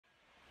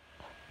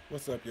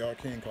What's up, y'all?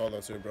 King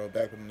Carlos here, bro.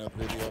 Back with another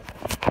video.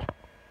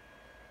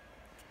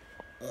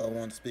 I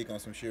wanted to speak on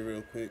some shit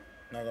real quick.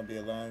 Not gonna be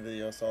a long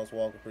video. Sauce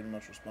Walka pretty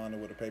much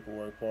responded with a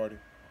paperwork party.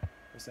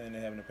 They're saying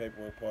they're having a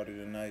paperwork party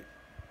tonight.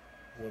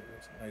 What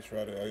was tonight's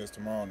Friday? Oh, it's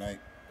tomorrow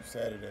night,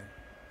 Saturday.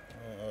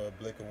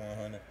 Blika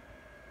 100. You know what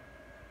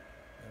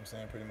I'm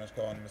saying? Pretty much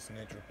calling him a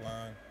snitch,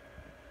 replying.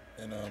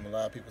 And a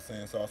lot of people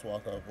saying Sauce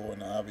Walka avoiding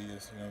the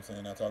obvious. You know what I'm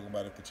saying? Not talking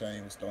about if the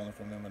chain was stolen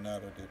from him or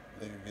not, or did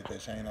Blika get that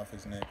chain off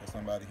his neck, or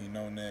somebody he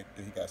know neck,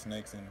 that he got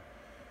snakes in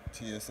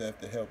TSF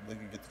to help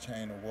Blika get the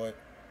chain, or what.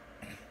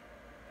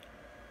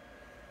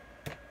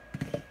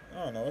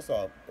 I don't know. It's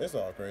all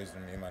crazy to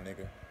me, my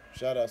nigga.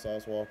 Shout out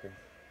Sauce Walka.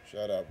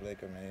 Shout out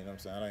Blika, man. You know what I'm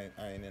saying?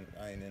 I ain't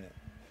in it.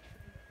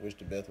 Wish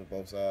the best with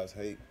both sides.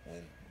 Hate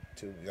when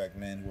two black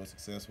men who are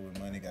successful with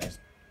money guys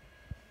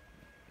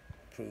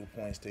prove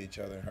points to each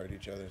other and hurt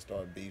each other and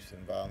start beefs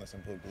and violence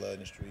and put blood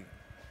in the street.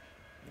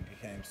 We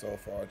came so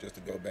far just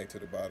to go back to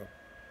the bottom.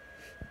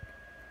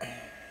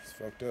 It's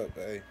fucked up,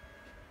 but hey,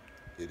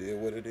 it is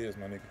what it is,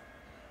 my nigga.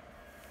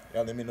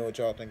 Y'all let me know what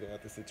y'all think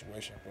about this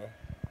situation, bro.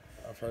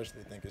 I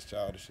personally think it's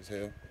childish as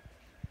hell.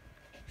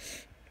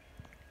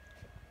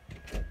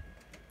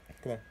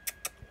 Come on.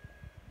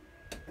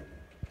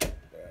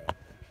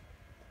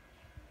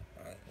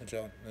 Alright, let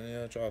me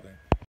know what y'all think.